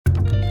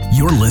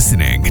You're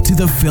listening to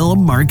the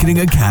Film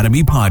Marketing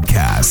Academy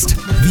podcast,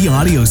 the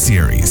audio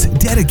series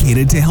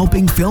dedicated to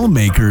helping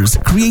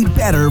filmmakers create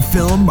better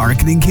film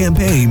marketing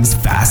campaigns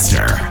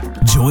faster.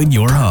 Join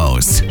your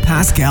host,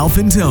 Pascal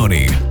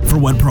Fantoni, for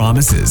what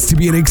promises to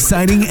be an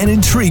exciting and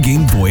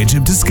intriguing voyage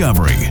of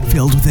discovery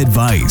filled with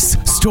advice,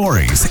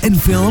 stories, and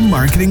film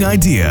marketing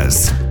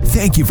ideas.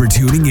 Thank you for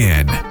tuning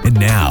in. And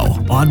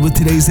now, on with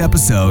today's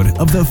episode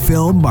of the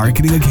Film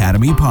Marketing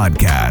Academy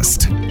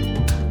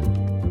podcast.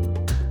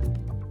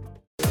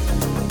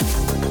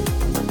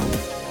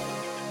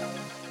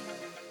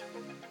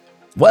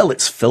 Well,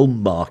 it's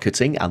film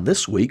marketing, and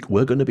this week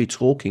we're going to be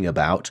talking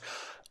about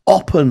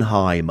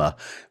Oppenheimer,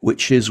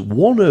 which is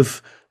one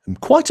of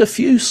quite a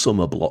few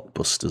summer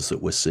blockbusters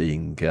that we're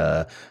seeing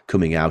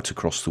coming out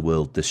across the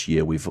world this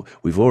year. We've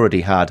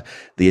already had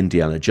the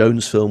Indiana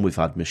Jones film, we've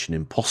had Mission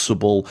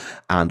Impossible,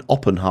 and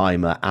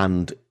Oppenheimer,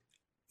 and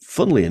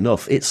funnily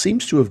enough, it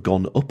seems to have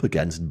gone up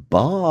against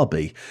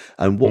Barbie.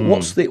 And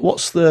what's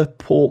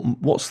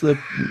the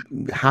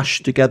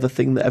hash together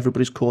thing that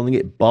everybody's calling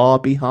it?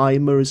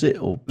 Barbieheimer, is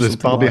it? Or there's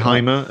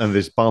Barbieheimer and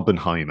there's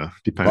Barbenheimer,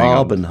 depending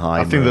on.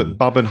 I think that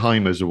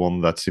Barbenheimer is the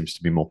one that seems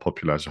to be more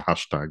popular as a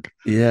hashtag.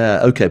 Yeah,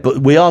 okay, but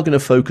we are going to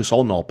focus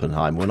on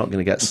Oppenheimer. We're not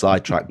going to get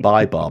sidetracked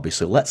by Barbie.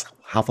 So let's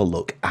have a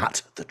look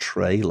at the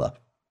trailer.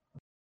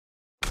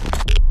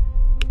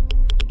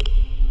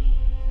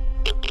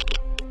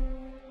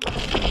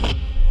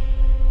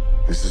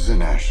 This is a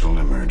national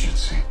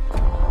emergency.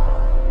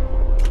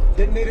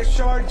 Detonator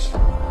charge.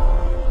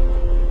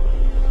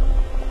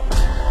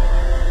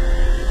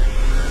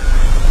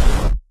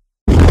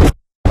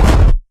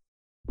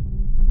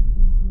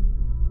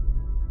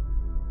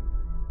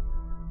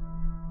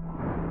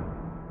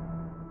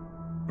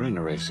 We're in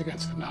a race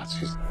against the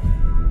Nazis.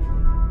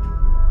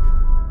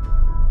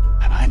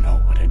 And I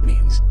know what it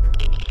means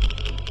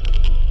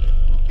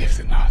if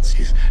the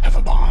Nazis have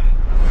a bomb.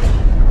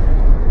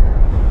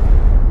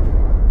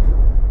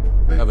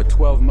 We have a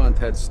 12-month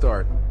head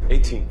start.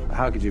 18.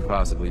 How could you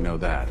possibly know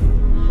that?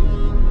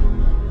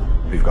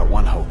 We've got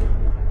one hope.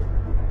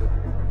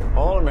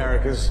 All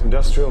America's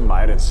industrial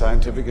might and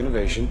scientific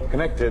innovation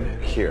connected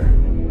here.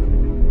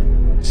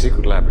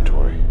 Secret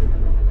laboratory.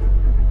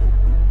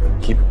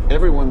 Keep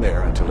everyone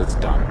there until it's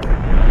done.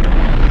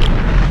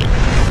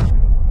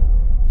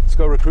 Let's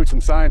go recruit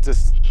some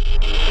scientists.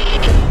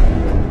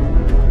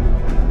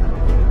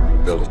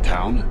 Build a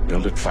town,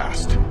 build it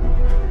fast.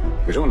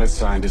 If we don't let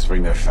scientists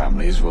bring their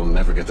families, we'll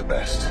never get the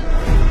best.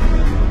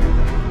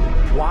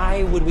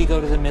 Why would we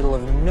go to the middle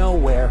of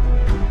nowhere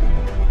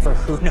for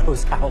who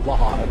knows how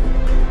long?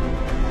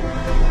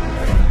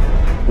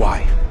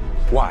 Why?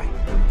 Why?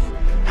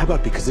 How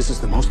about because this is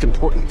the most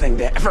important thing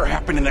to ever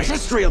happen in the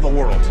history of the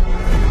world?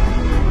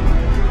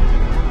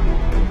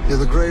 You're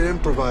the great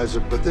improviser,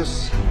 but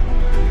this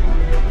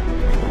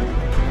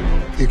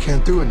you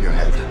can't do in your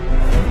head.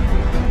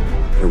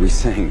 Are we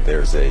saying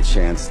there's a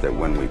chance that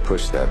when we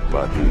push that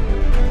button,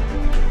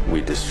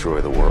 we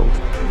destroy the world?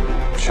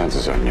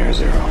 Chances are near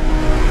zero.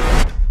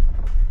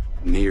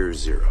 Near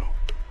zero.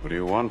 What do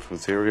you want from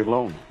theory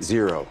alone?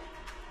 Zero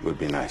would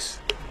be nice.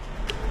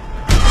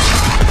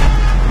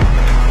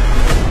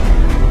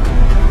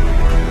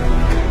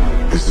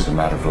 This is a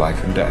matter of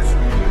life and death.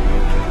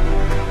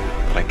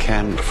 But I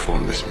can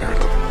perform this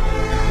miracle.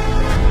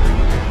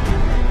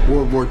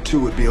 World War II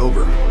would be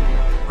over.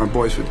 Our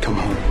boys would come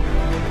home.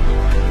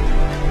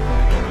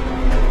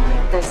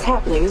 That's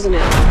happening, isn't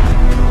it?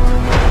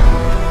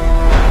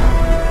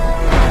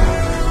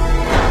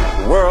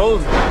 The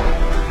world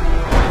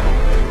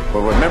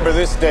will remember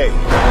this day.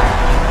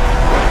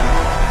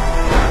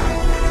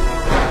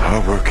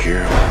 Our work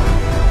here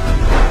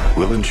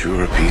will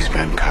ensure a peace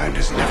mankind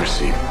has never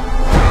seen.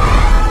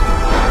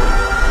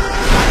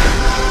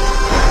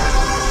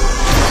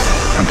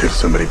 Until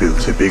somebody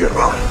builds a bigger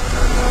one.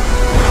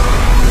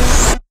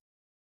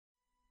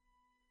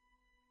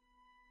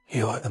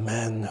 You are the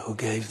man who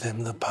gave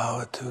them the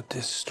power to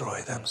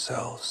destroy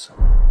themselves.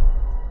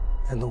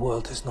 And the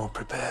world is not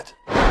prepared.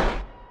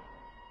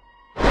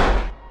 8,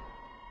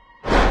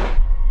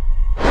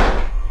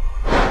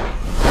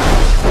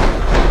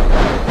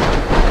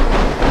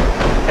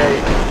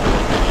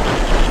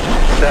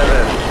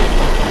 7,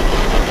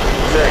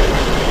 6,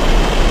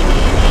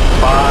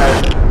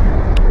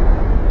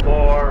 5,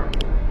 4,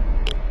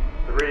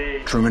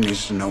 3. Truman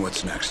needs to know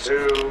what's next.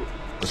 2.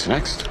 What's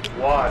next?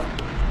 1.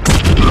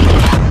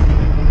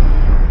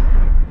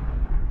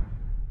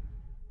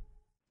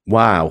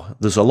 Wow,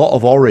 there's a lot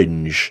of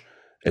orange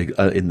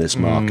in this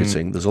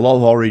marketing. There's a lot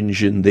of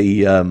orange in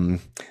the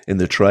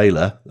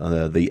trailer,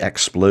 the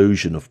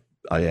explosion of,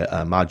 I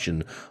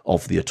imagine,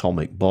 of the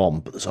atomic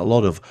bomb. But there's a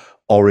lot of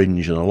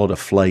orange and a lot of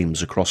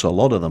flames across a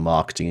lot of the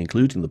marketing,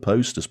 including the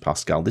posters,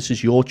 Pascal. This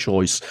is your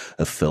choice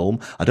of film.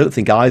 I don't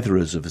think either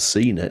of us have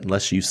seen it,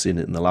 unless you've seen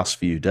it in the last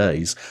few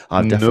days.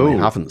 I definitely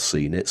haven't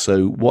seen it.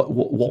 So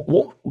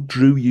what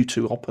drew you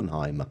to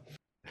Oppenheimer?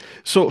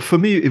 So for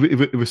me,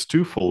 it was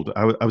twofold.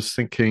 I was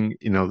thinking,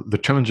 the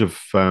challenge of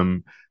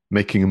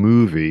making a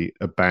movie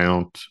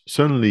about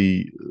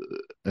certainly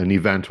an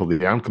event or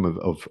the outcome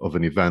of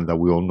an event that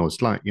we all know.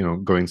 It's like,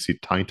 go and see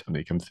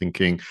Titanic. I'm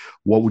thinking,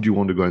 what would you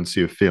want to go and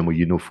see a film where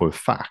you know for a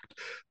fact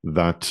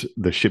that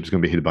the ship's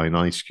going to be hit by an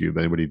ice cube,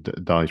 everybody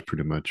dies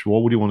pretty much?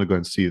 What would you want to go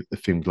and see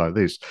things like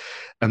this?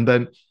 And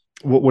then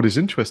what is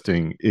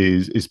interesting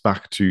is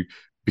back to,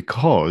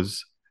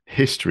 because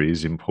history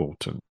is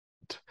important.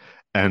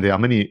 And there are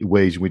many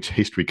ways in which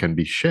history can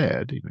be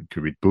shared. You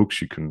can read books,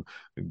 you can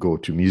go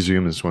to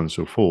museums, and so on and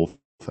so forth.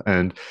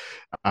 And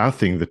I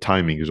think the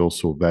timing is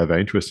also very, very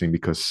interesting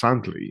because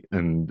sadly,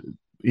 and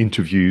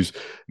interviews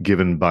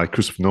given by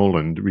Christopher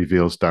Nolan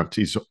reveals that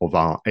he's of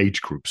our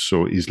age group.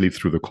 So he's lived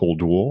through the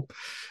Cold War.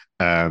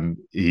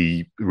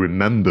 He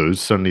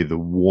remembers certainly the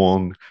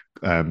one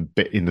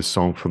bit in the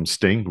song from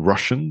Sting,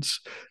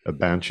 Russians,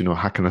 about,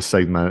 how can I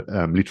save my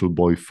little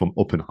boy from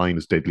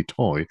Oppenheimer's deadly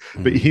toy?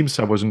 But he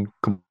himself wasn't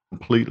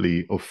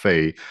completely au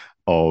fait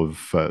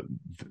of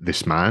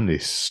this man,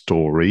 his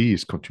story,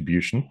 his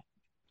contribution.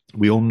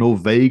 We all know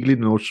vaguely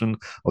the notion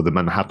of the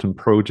Manhattan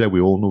Project.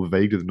 We all know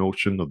vaguely the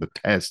notion of the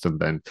test and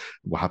then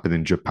what happened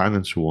in Japan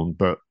and so on.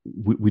 But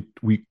we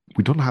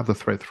don't have the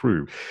thread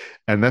through.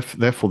 And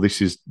therefore,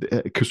 this is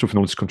Christopher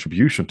Nolan's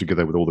contribution,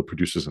 together with all the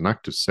producers and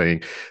actors,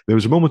 saying there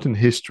was a moment in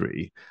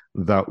history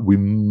that we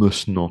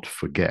must not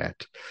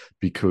forget,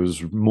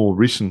 because more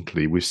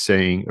recently we're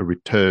seeing a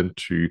return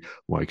to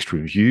more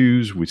extreme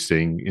views. We're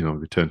seeing,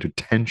 return to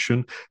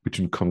tension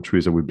between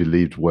countries that we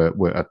believed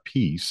were at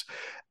peace.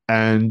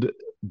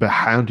 But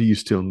how do you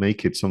still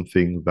make it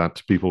something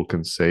that people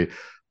can say,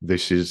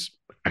 this is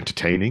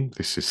entertaining,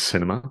 this is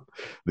cinema,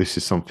 this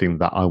is something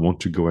that I want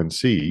to go and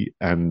see?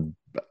 And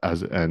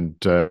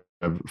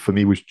for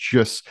me, it was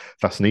just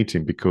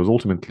fascinating, because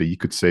ultimately you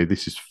could say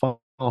this is far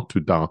too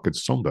dark and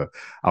somber.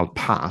 I'll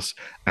pass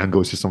and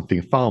go see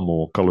something far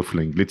more colorful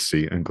and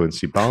glitzy and go and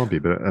see Barbie.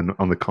 But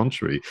on the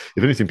contrary,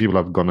 if anything, people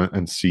have gone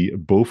and see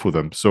both of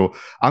them. So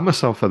I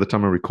myself, at the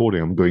time of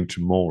recording, I'm going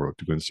tomorrow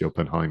to go and see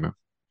Oppenheimer.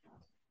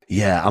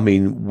 Yeah, I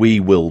mean,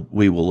 we will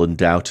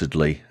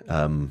undoubtedly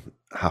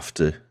have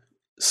to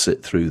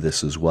sit through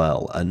this as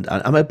well. And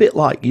I'm a bit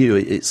like you.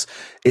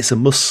 It's a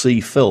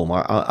must-see film.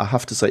 I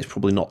have to say it's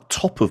probably not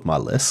top of my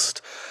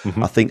list.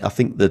 Mm-hmm. I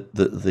think that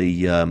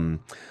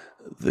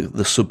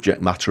the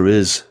subject matter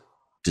is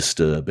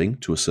disturbing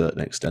to a certain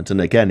extent, and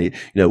again,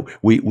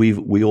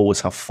 we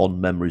always have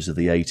fond memories of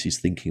the 80s,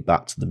 thinking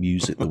back to the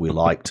music that we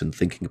liked and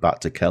thinking back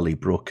to Kelly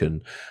Brook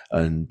and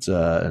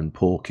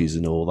Porky's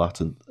and all that,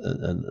 and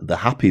the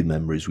happy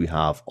memories we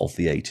have of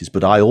the 80s.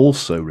 But I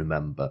also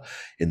remember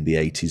in the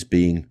 80s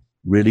being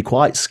really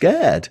quite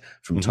scared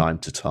from time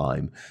to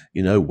time.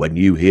 When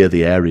you hear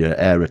the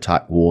air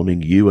attack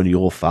warning, you and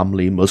your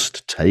family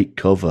must take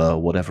cover,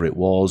 whatever it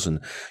was. And,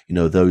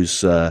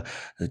 those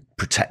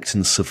protect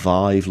and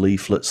survive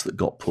leaflets that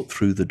got put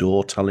through the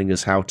door telling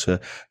us how to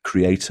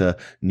create a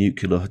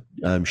nuclear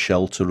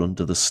shelter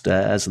under the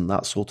stairs and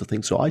that sort of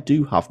thing. So I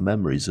do have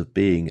memories of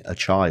being a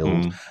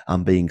child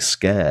and being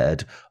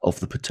scared of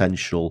the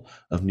potential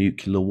of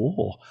nuclear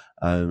war.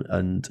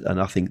 And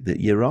I think that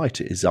you're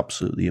right. It is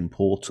absolutely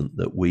important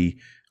that we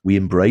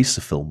embrace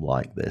a film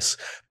like this.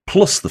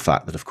 Plus the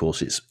fact that, of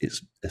course,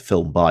 it's a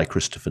film by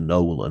Christopher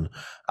Nolan,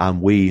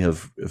 and we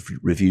have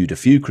reviewed a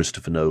few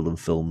Christopher Nolan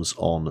films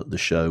on the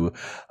show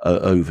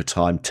over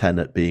time.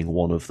 Tenet being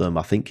one of them.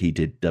 I think he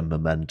did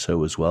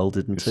Memento as well,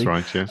 didn't he? That's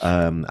right. Yes.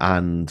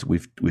 And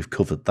we've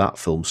covered that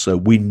film, so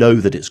we know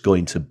that it's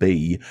going to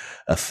be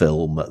a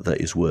film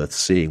that is worth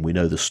seeing. We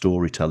know the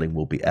storytelling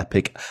will be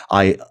epic.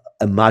 I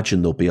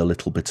imagine there'll be a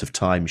little bit of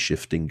time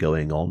shifting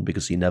going on,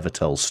 because he never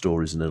tells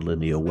stories in a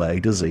linear way,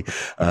 does he?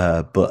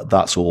 But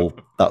that's all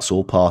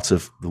part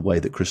of the way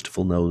that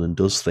Christopher Nolan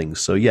does things.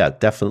 So yeah,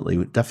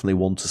 definitely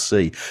want to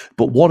see.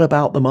 But what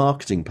about the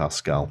marketing,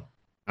 Pascal?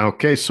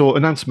 Okay, so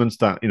announcements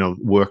that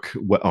work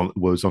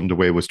was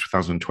underway was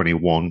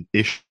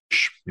 2021-ish.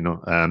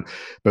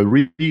 But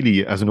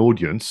really, as an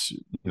audience,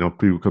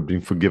 people have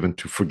been forgiven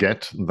to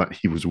forget that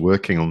he was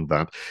working on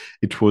that.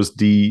 It was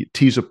the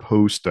teaser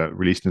poster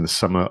released in the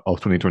summer of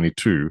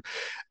 2022,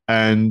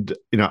 and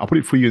I'll put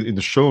it for you in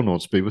the show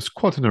notes. But it was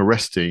quite an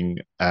arresting,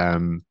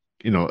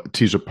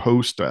 teaser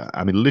poster.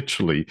 I mean,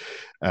 literally.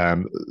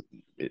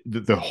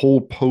 The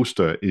whole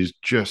poster is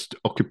just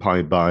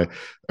occupied by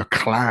a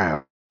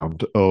cloud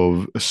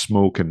of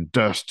smoke and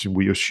dust,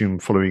 we assume,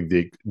 following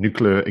the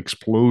nuclear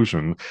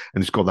explosion,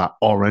 and it's got that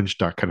orange,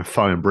 that kind of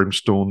fire and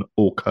brimstone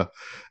ochre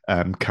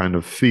kind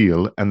of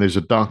feel, and there's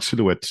a dark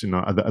silhouette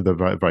at the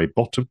very, very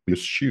bottom. We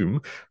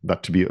assume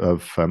that to be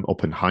of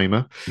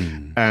Oppenheimer.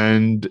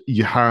 And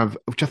you have,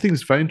 which I think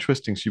is very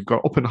interesting, so you've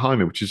got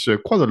Oppenheimer, which is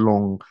quite a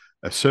long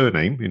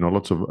surname,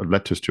 lots of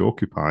letters to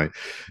occupy.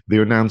 They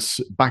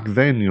announced back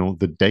then,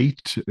 the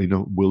date,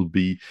 will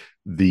be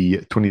the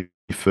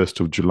 21st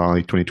of July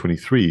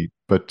 2023,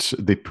 but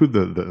they put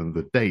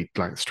the date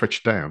like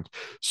stretched down.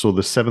 So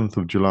the 7th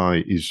of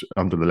July is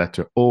under the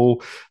letter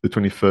O, the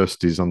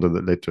 21st is under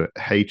the letter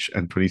H,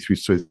 and 23.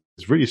 So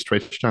it's really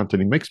stretched out,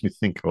 and it makes me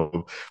think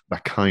of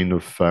that kind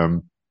of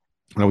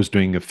I was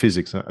doing a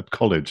physics at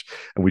college,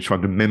 and we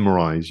tried to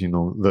memorize,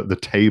 the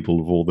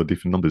table of all the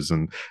different numbers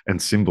and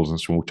symbols and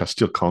so on, which I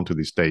still can't to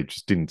this day. It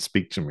just didn't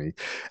speak to me.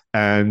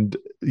 And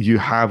you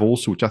have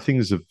also, which I think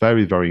is a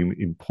very, very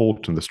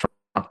important, the strap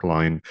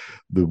line,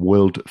 "The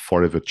world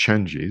forever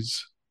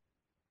changes,"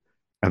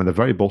 and at the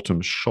very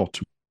bottom, shot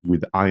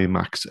with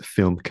IMAX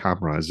film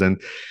cameras, and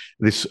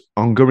this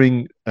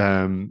ongoing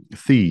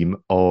theme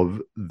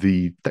of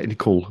the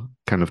technical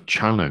kind of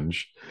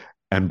challenge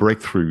and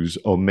breakthroughs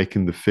of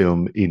making the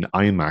film in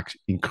IMAX,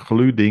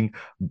 including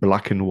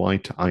black and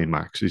white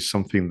IMAX, is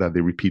something that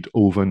they repeat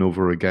over and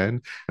over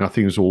again. And I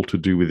think it's all to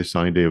do with this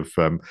idea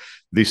of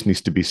this needs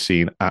to be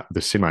seen at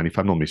the cinema. And if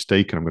I'm not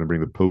mistaken, I'm going to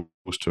bring the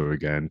poster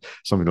again.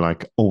 Something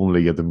like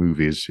only at the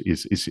movies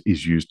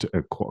is used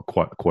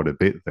quite a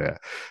bit there.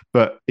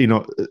 But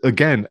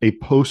again, a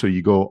poster,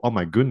 you go, oh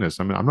my goodness!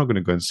 I mean, I'm not going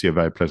to go and see a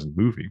very pleasant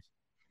movie.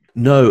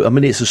 No, I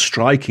mean, it's a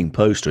striking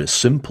poster. It's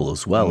simple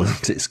as well,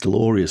 isn't it? It's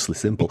gloriously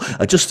simple.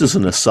 Just as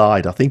an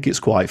aside, I think it's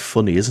quite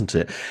funny, isn't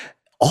it?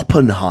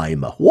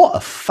 Oppenheimer, what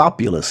a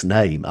fabulous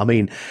name. I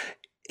mean,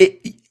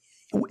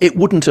 it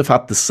wouldn't have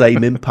had the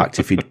same impact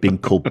if he'd been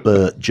called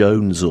Burt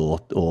Jones or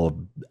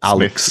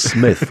Alex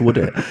Smith, would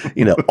it?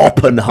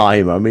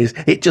 Oppenheimer. I mean,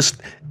 it just,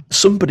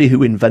 somebody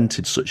who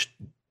invented such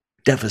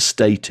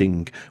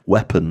devastating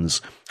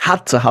weapons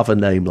had to have a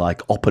name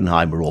like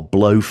Oppenheimer or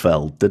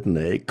Blofeld, didn't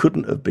it? It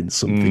couldn't have been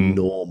something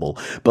normal.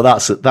 But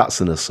that's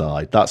an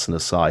aside. That's an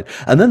aside.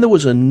 And then there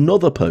was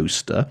another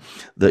poster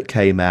that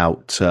came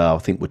out, I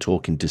think we're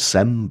talking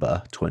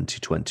December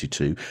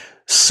 2022,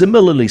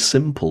 similarly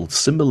simple,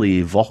 similarly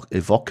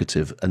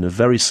evocative, and a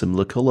very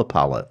similar color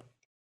palette.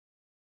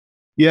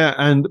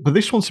 Yeah, but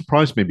this one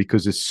surprised me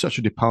because it's such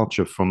a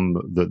departure from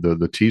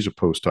the teaser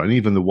poster, and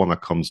even the one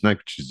that comes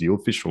next, which is the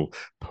official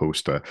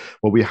poster.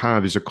 What we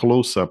have is a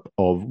close-up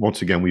of,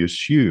 once again, we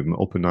assume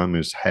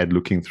Oppenheimer's head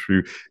looking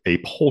through a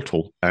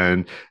portal,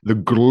 and the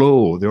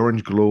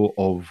orange glow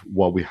of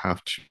what we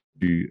have to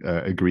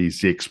agree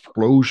is the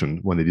explosion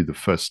when they did the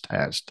first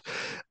test,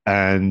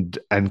 and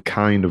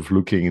kind of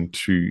looking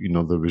into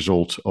the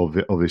result of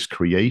his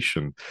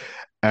creation.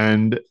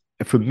 And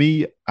for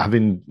me,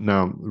 having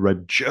now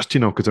read just because I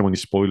don't want any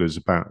spoilers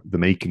about the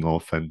making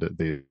of and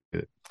the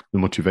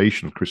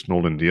motivation of Chris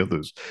Nolan and the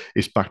others,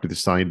 it's back to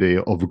this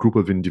idea of a group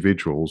of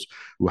individuals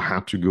who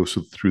had to go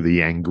through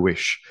the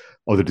anguish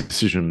of the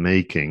decision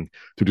making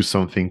to do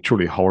something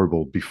truly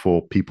horrible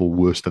before people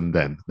worse than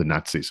them, the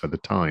Nazis at the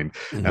time,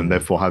 and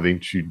therefore having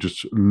to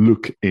just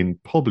look in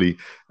probably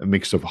a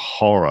mix of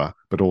horror,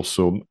 but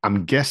also,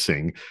 I'm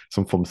guessing,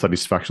 some form of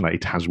satisfaction that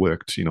it has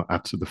worked,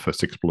 at the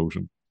first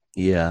explosion.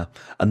 Yeah.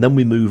 And then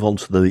we move on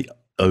to the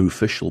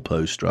official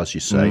poster, as you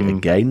say.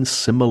 Again,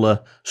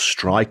 similar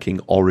striking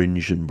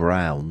orange and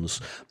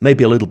browns,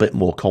 maybe a little bit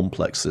more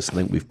complex. I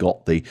think we've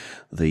got the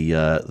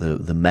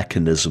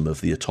mechanism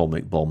of the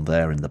atomic bomb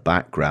there in the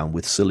background,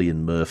 with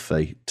Cillian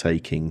Murphy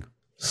taking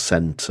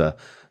center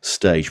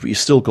stage, but you've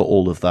still got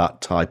all of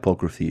that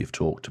typography you've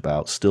talked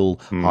about, still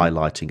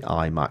highlighting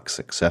IMAX,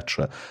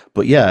 etc.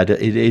 But yeah, it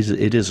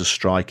is a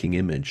striking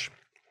image.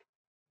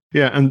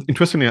 Yeah, and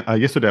interestingly,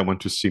 yesterday I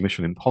went to see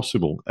Mission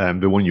Impossible,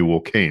 the one you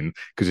walk in,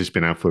 because it's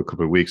been out for a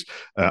couple of weeks.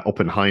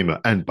 Oppenheimer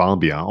and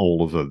Barbie are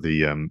all over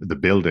the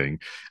building,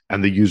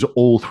 and they use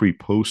all three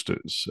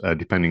posters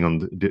depending on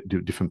the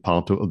different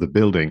part of the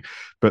building.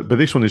 But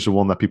this one is the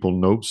one that people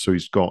know. So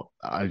he's got,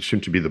 I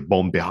assume, to be the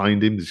bomb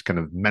behind him. This kind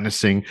of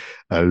menacing,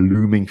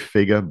 looming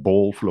figure,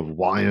 ball full of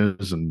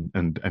wires and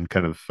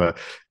kind of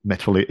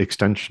metal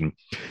extension.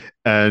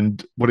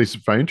 And what is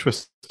very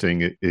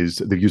interesting is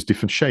they use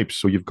different shapes.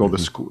 So you've got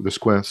the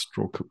square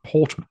stroke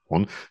portrait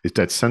one is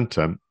dead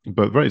center,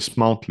 but very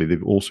smartly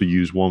they've also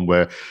used one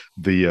where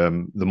the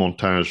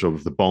montage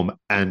of the bomb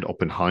and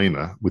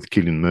Oppenheimer with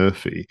Cillian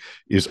Murphy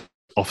is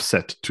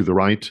offset to the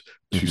right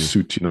to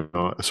suit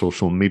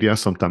social media,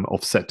 sometimes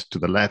offset to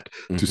the left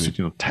to suit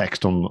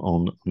text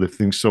on the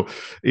thing. So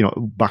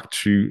back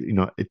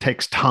to it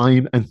takes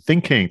time and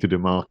thinking to do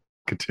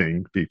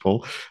marketing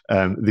people.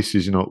 This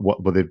is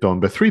what they've done.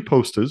 But three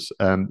posters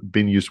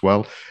been used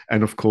well,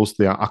 and of course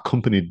they are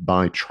accompanied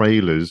by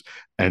trailers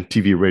and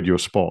TV radio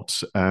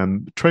spots.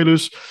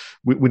 Trailers,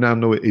 we now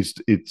know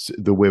it's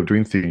the way of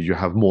doing things. You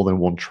have more than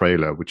one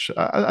trailer, which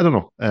I don't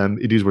know.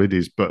 It is what it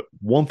is. But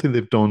one thing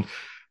they've done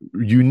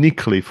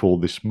uniquely for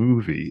this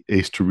movie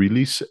is to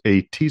release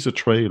a teaser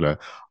trailer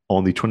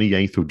on the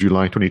 28th of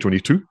July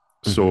 2022.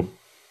 So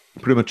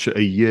pretty much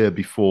a year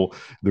before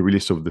the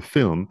release of the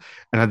film.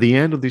 And at the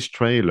end of this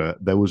trailer,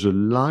 there was a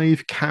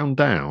live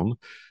countdown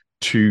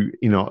to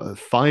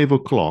 5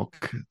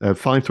 o'clock,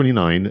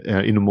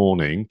 5:29 in the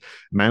morning,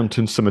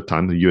 Mountain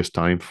Summertime, the US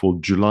time, for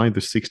July the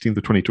 16th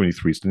of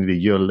 2023. So nearly a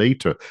year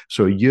later.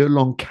 So a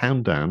year-long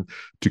countdown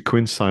to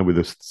coincide with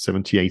the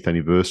 78th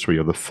anniversary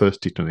of the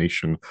first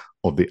detonation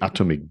of the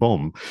atomic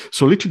bomb.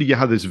 So literally you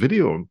had this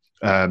video,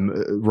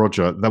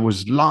 Roger, that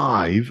was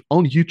live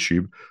on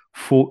YouTube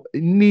for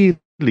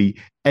nearly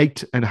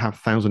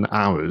 8,500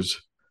 hours.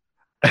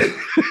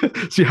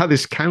 So you had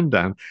this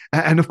countdown,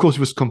 and of course it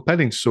was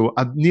compelling. So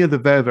near the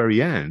very,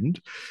 very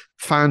end,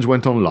 fans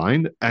went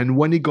online, and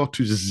when it got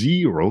to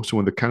zero, so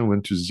when the count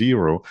went to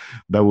zero,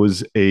 there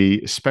was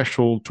a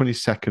special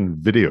 20-second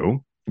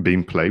video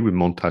being played with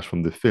montage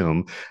from the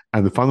film,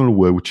 and the final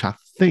word, which I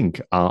think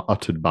are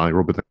uttered by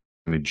Robert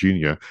Downey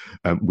Jr.,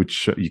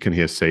 which you can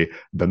hear say,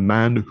 "The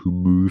man who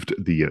moved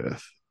the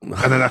earth."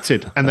 And then that's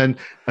it. And then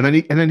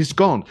it's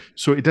gone.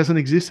 So it doesn't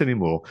exist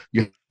anymore.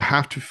 You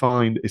have to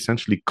find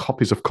essentially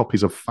copies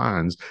of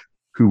fans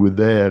who were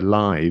there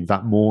live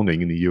that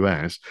morning in the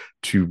US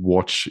to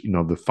watch,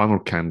 the final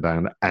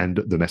countdown and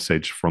the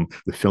message from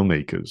the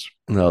filmmakers.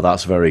 No,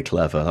 that's very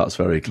clever. That's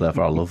very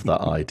clever. I love that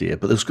idea.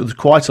 But there's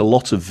quite a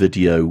lot of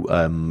video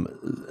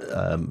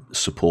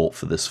support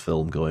for this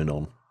film going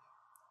on.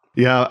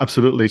 Yeah,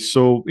 absolutely.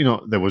 So,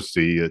 there was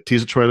the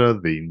teaser trailer,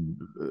 the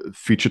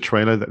feature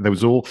trailer. There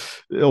was all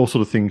sort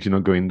of things,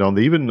 going on.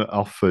 They even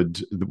offered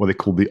what they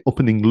call the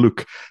opening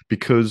look,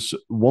 because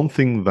one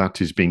thing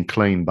that is being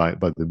claimed by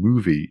the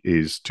movie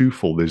is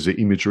twofold. There's the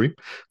imagery,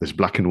 there's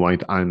black and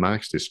white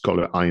IMAX, there's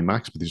color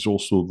IMAX, but there's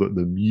also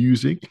the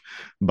music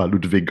by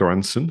Ludwig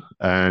Göransson,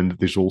 and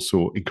there's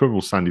also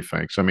incredible sound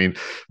effects. I mean,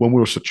 when we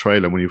watch the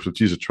trailer, when you watch the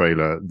teaser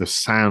trailer, the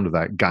sound of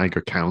that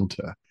Geiger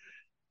counter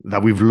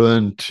that we've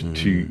learned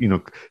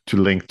to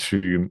link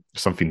to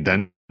something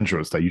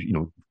dangerous that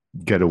you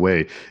get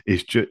away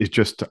is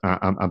just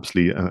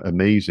absolutely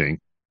amazing.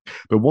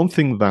 But one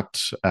thing that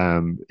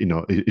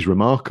is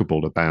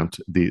remarkable about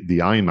the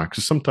IMAX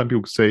is sometimes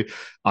people say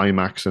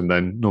IMAX and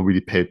then not really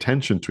pay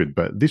attention to it,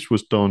 but this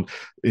was done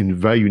in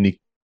very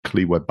unique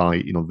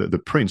whereby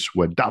the prints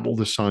were double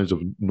the size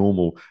of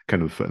normal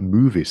kind of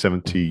movie,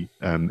 70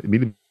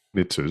 millimeters.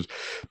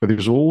 But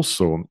there's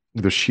also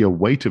the sheer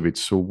weight of it.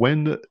 So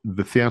when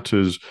the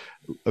theaters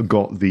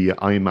got the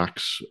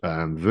IMAX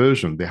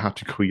version, they had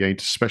to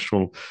create a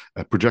special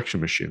projection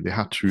machine. They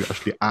had to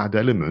actually add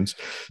elements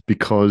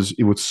because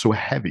it was so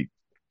heavy.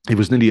 It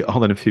was nearly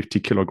 150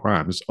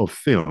 kilograms of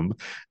film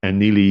and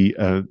nearly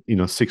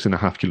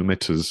 6.5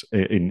 kilometers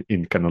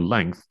in kind of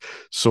length.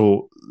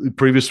 So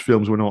previous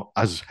films were not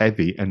as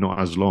heavy and not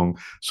as long.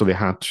 So they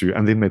had to,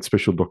 and they made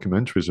special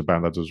documentaries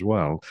about that as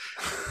well.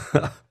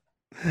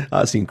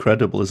 That's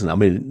incredible, isn't it? I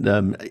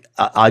mean,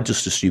 I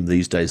just assume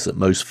these days that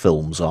most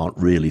films aren't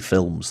really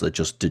films. They're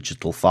just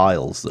digital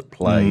files that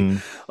play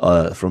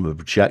from a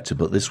projector.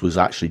 But this was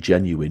actually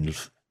genuine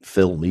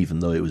film, even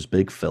though it was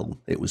big film.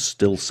 It was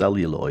still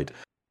celluloid.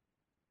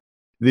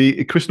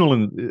 Chris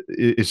Nolan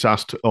is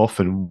asked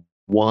often,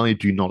 why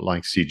do you not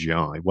like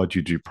CGI? Why do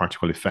you do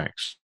practical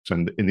effects?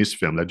 And in this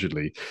film,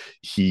 allegedly,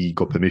 he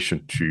got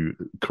permission to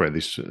create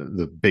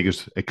the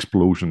biggest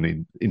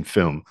explosion in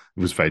film.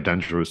 It was very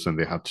dangerous, and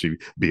they had to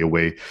be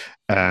away.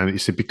 He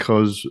said,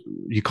 because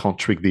you can't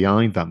trick the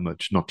eye that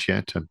much, not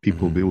yet, and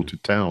people will be able to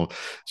tell.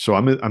 So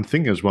I'm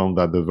thinking as well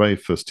that the very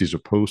first teaser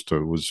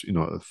poster was,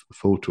 a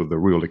photo of the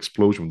real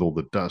explosion with all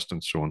the dust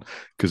and so on,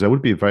 because that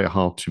would be very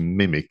hard to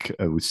mimic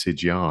with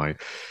CGI.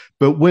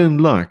 But we're in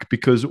luck,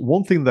 because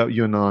one thing that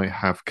you and I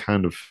have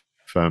kind of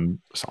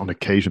on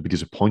occasion be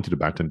disappointed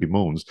about and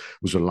bemoans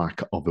was a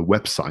lack of a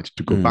website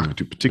to go back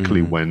to,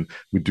 particularly when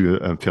we do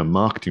film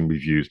marketing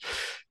reviews.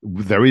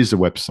 There is a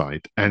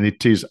website, and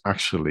it is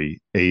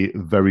actually a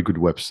very good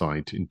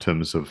website in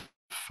terms of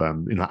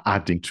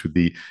adding to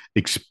the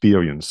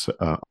experience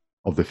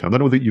of the film. I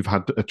don't know that you've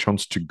had a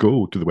chance to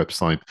go to the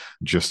website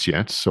just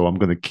yet, so I'm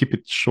going to keep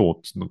it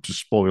short, not to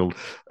spoil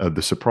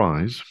the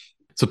surprise.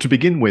 So to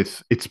begin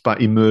with, it's by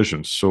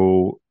immersion.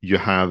 So you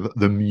have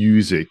the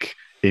music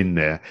in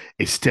there.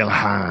 It still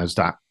has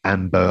that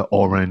amber,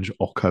 orange,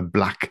 ochre,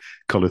 black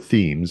color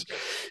themes.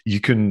 You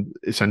can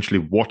essentially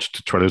watch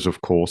the trailers,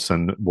 of course,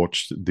 and look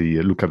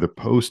at the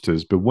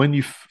posters. But when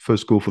you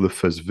first go for the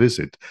first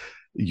visit,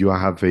 you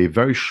have a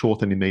very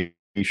short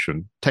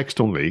animation, text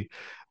only,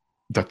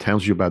 that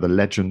tells you about the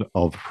legend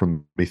of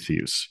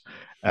Prometheus.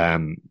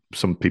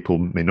 Some people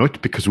may know it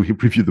because we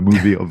reviewed the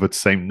movie of that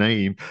same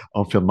name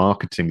on film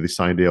marketing, this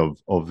idea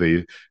of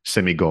the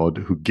semi-god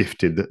who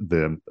gifted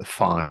the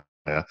fire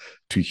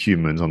to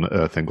humans on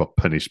Earth and got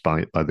punished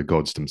by the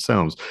gods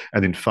themselves.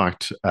 And in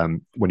fact,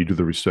 when you do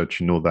the research,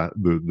 you know that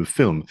the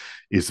film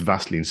is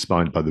vastly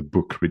inspired by the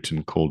book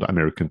written called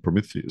American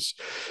Prometheus.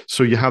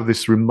 So you have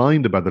this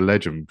reminder about the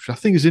legend, which I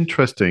think is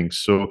interesting.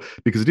 So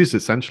because it is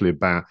essentially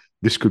about,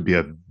 this could be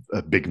a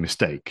big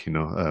mistake,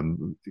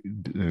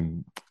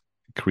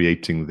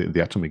 creating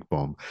the atomic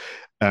bomb.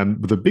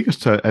 But the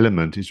biggest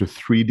element is a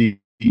 3D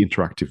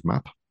interactive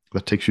map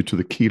that takes you to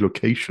the key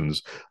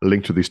locations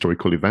linked to the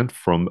historical event,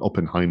 from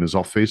Oppenheimer's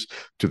office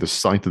to the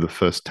site of the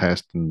first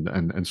test and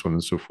so on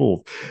and so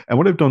forth. And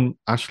what I've done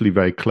actually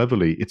very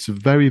cleverly, it's a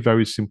very,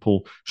 very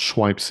simple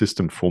swipe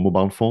system for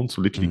mobile phones.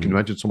 So literally you can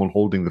imagine someone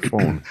holding the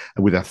phone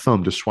and with their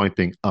thumb just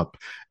swiping up,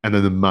 and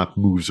then the map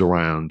moves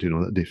around,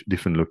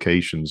 different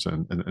locations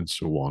and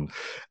so on.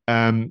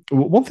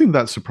 One thing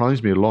that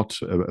surprised me a lot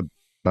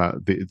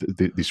about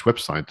this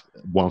website,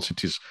 whilst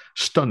it is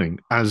stunning,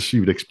 as you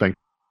would expect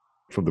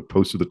from the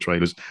post of the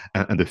trailers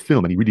and the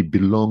film, and he really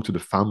belonged to the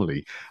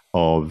family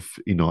of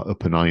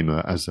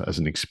Oppenheimer as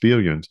an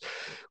experience.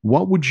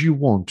 What would you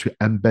want to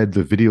embed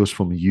the videos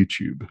from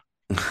YouTube?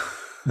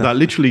 That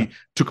literally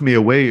took me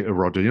away,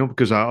 Roger.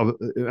 Because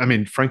I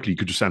mean, frankly, you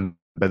could just embed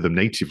them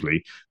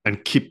natively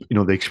and keep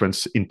the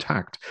experience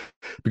intact.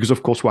 Because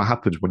of course, what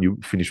happens when you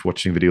finish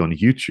watching video on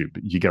YouTube,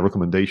 you get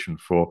recommendation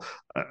for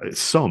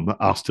some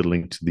are still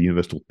linked to the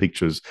Universal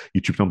Pictures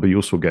YouTube channel, but you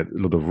also get a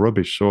lot of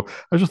rubbish. So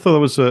I just thought that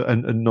was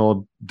an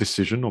odd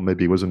decision, or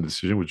maybe it wasn't a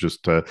decision; it was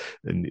just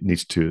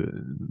needs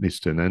to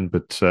an end.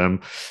 But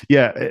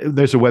yeah,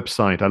 there's a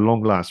website. At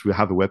long last, we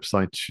have a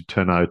website to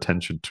turn our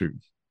attention to.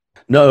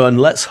 No, and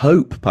let's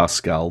hope,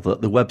 Pascal,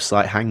 that the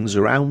website hangs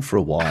around for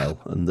a while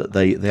and that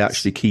they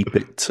actually keep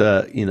it,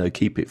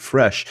 keep it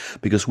fresh,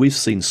 because we've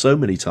seen so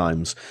many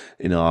times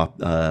in our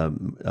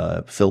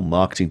film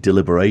marketing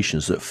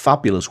deliberations that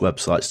fabulous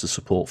websites to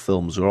support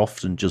films are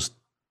often just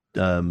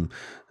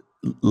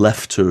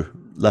left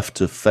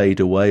to fade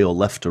away, or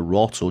left to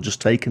rot, or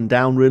just taken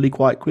down really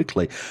quite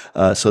quickly.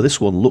 So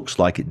this one looks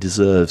like it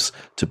deserves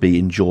to be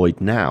enjoyed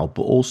now,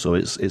 but also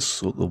it's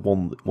sort of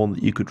the one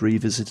that you could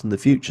revisit in the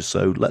future.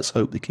 So let's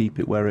hope they keep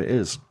it where it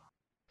is.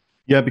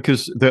 Yeah,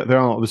 because there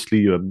are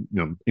obviously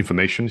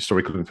information,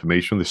 historical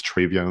information, there's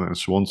trivia and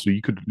so on. So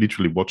you could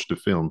literally watch the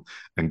film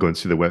and go and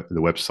see the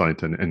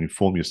website and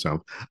inform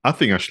yourself. I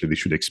think actually they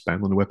should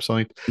expand on the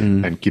website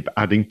and keep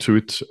adding to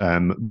it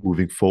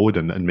moving forward,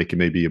 and make it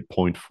maybe a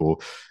point for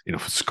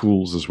for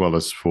schools as well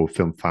as for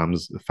film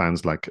fans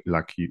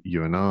like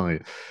you and I.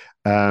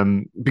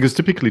 Because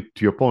typically,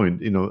 to your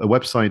point, a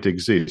website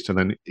exists and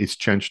then it's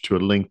changed to a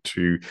link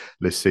to,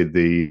 let's say,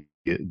 the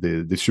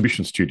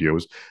distribution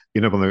studios,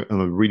 on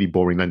a really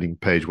boring landing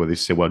page where they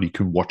say, well, you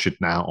can watch it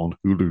now on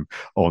Hulu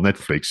or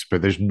Netflix,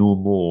 but there's no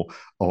more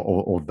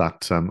of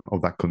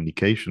that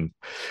communication.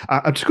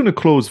 I'm just going to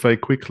close very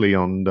quickly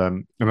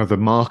on another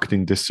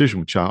marketing decision,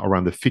 which are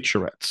around the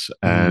featurettes.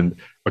 And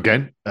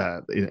again,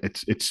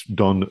 it's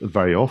done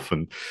very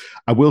often.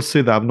 I will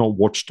say that I've not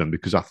watched them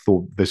because I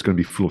thought there's going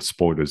to be full of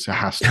spoilers. It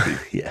has to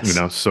be,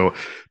 yes. So.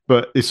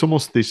 But it's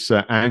almost this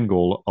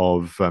angle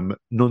of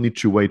no need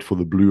to wait for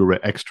the Blu-ray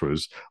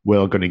extras.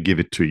 We're going to give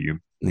it to you.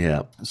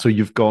 Yeah. So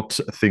you've got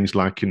things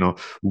like,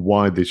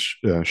 why this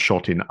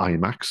shot in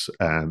IMAX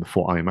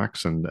for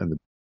IMAX, and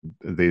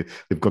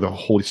they've got a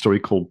whole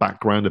historical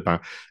background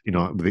about,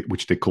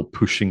 which they call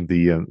pushing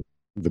the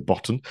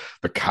button.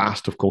 The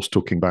cast, of course,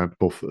 talking about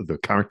both the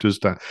characters.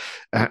 And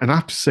I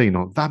have to say,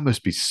 that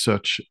must be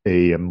such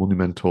a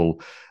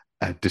monumental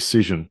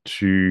decision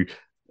to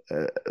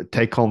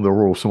take on the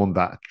role of someone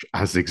that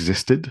has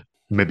existed,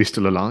 maybe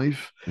still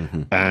alive,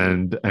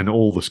 and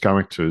all those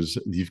characters.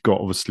 You've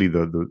got obviously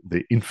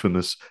the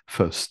infamous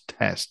first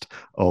test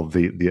of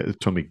the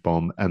atomic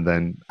bomb, and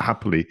then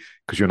happily,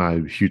 because you're now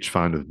a huge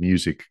fan of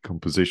music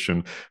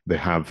composition, they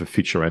have a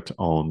featurette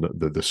on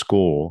the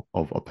score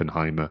of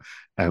Oppenheimer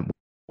and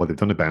what they've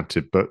done about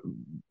it. But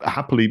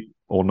happily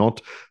or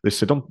not, they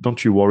said,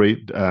 don't you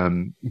worry,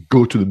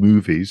 go to the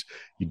movies.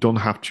 You don't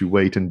have to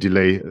wait and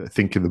delay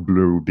thinking the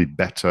Blu-ray would be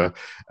better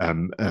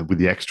with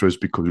the extras,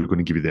 because we're going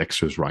to give you the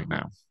extras right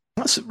now.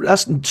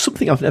 That's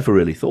something I've never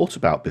really thought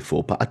about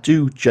before, but I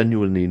do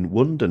genuinely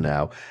wonder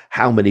now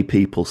how many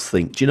people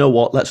think, do you know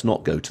what, let's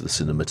not go to the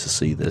cinema to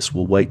see this.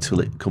 We'll wait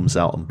till it comes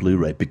out on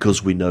Blu-ray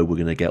because we know we're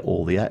going to get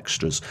all the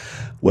extras.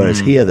 Whereas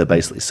here they're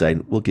basically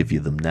saying, we'll give you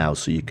them now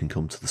so you can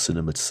come to the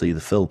cinema to see the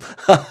film.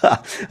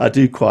 I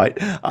do quite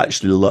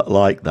actually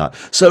like that.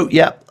 So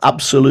yeah,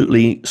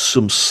 absolutely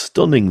some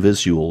stunning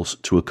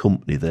visuals to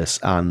accompany this,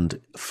 and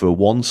for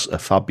once a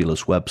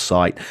fabulous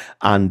website,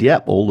 and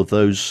yep, all of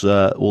those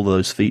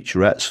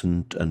featurettes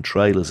and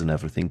trailers and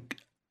everything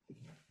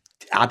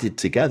added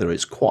together.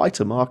 It's quite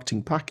a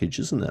marketing package,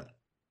 isn't it?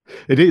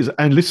 It is.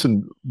 And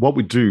listen, what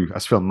we do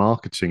as film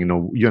marketing,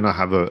 you and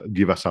I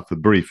give us a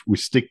brief. We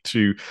stick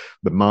to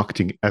the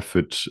marketing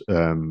effort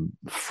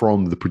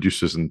from the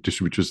producers and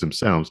distributors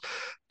themselves.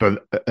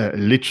 But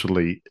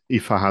literally,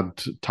 if I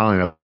had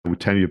time, I would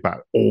tell you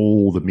about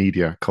all the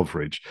media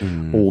coverage,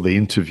 all the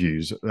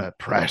interviews,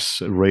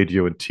 press,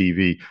 radio and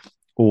TV,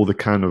 all the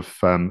kind of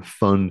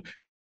fun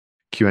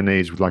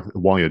Q&As with like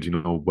Wired,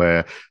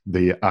 where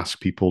they ask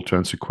people to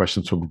answer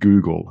questions from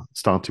Google,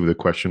 starting with a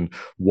question,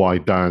 why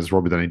does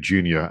Robert Downey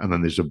Jr.? And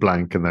then there's a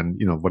blank, and then,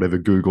 whatever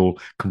Google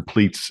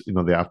completes,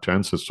 they have to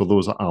answer. So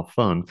those are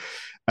fun.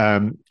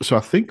 So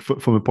I think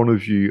from a point of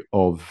view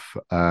of,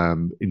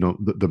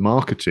 the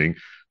marketing,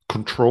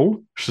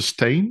 control,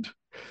 sustained.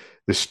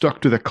 They stuck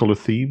to their color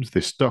themes.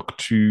 They stuck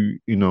to,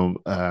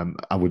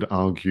 I would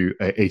argue,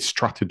 a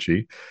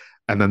strategy.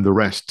 And then the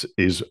rest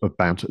is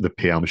about the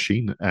PR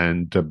machine.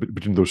 And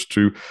between those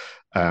two,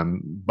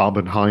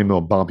 Barbenheimer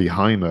or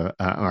Barbieheimer,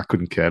 I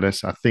couldn't care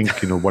less. I think,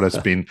 what has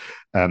been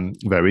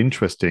very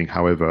interesting,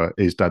 however,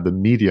 is that the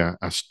media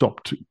has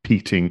stopped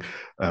repeating,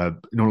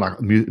 like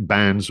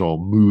bands or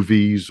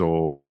movies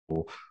or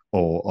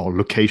or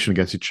location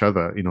against each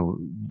other.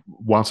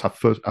 Whilst I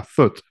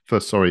thought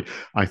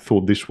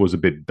this was a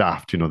bit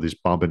daft. This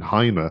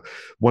Barbenheimer.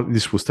 What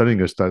this was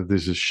telling us that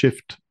there's a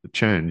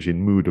change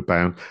in mood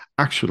about.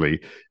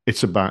 Actually,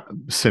 it's about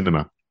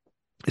cinema.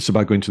 It's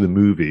about going to the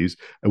movies,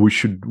 and we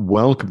should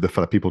welcome the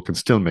fact that people can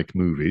still make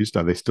movies,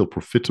 that they're still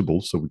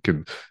profitable, so we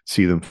can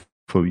see them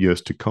for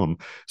years to come.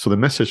 So the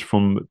message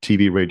from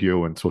TV,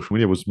 radio, and social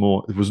media was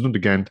not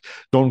again,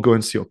 don't go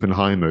and see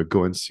Oppenheimer,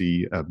 go and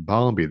see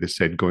Barbie. They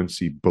said go and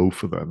see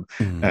both of them.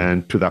 Mm.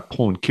 And to that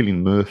point,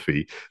 Cillian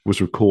Murphy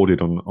was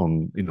recorded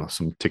on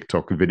some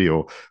TikTok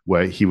video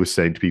where he was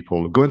saying to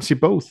people, go and see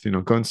both.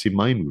 Go and see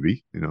my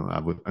movie, and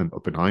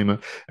Oppenheimer,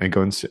 and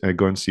go and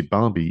see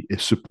Barbie.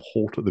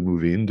 Support the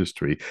movie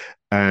industry.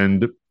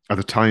 And at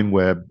a time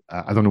where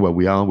I don't know where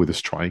we are with the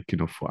strike,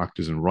 for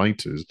actors and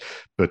writers,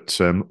 but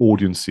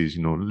audiences,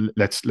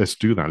 let's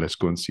do that. Let's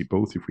go and see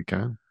both if we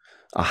can.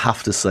 I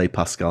have to say,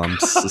 Pascal, I'm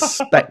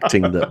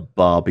suspecting that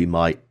Barbie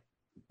might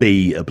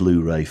be a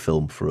Blu-ray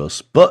film for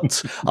us,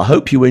 but I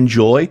hope you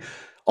enjoy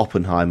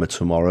Oppenheimer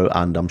tomorrow,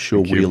 and I'm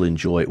sure we'll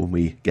enjoy it when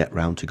we get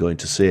round to going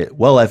to see it.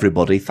 Well,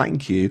 everybody,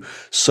 thank you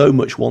so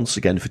much once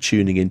again for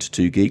tuning into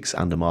Two Geeks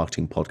and a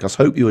Marketing Podcast.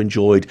 Hope you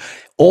enjoyed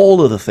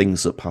all of the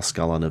things that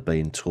Pascal and I have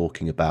been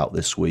talking about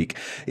this week.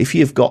 If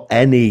you've got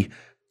any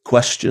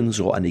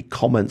questions or any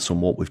comments on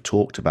what we've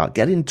talked about,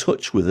 get in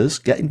touch with us.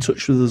 Get in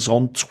touch with us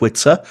on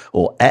Twitter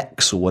or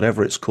X or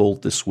whatever it's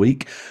called this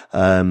week.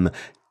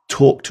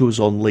 Talk to us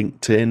on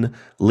LinkedIn,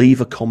 leave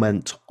a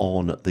comment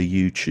on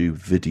the YouTube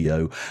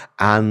video,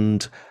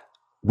 and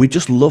we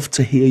just love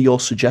to hear your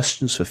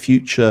suggestions for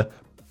future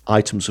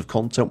items of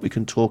content we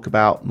can talk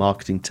about,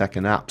 marketing, tech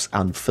and apps,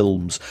 and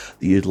films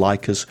that you'd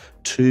like us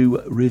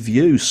to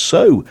review.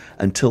 So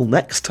until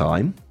next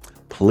time,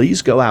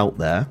 please go out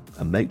there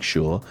and make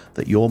sure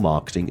that your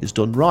marketing is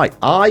done right.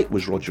 I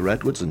was Roger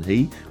Edwards and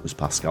he was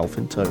Pascal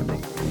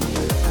Fintoni.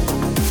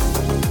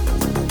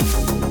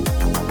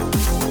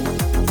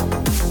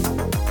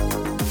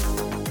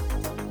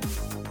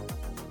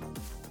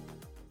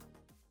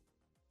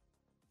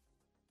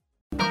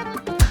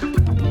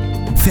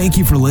 Thank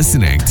you for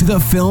listening to the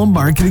Film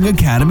Marketing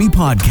Academy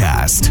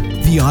podcast,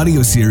 the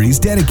audio series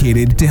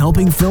dedicated to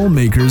helping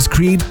filmmakers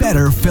create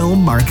better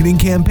film marketing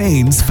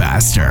campaigns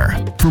faster.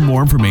 For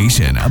more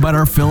information about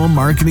our film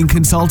marketing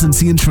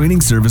consultancy and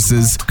training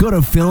services, go to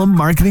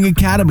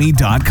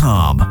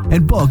filmmarketingacademy.com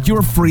and book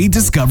your free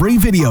discovery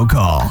video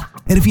call.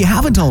 And if you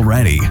haven't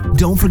already,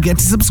 don't forget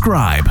to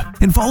subscribe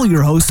and follow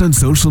your host on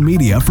social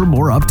media for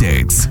more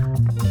updates.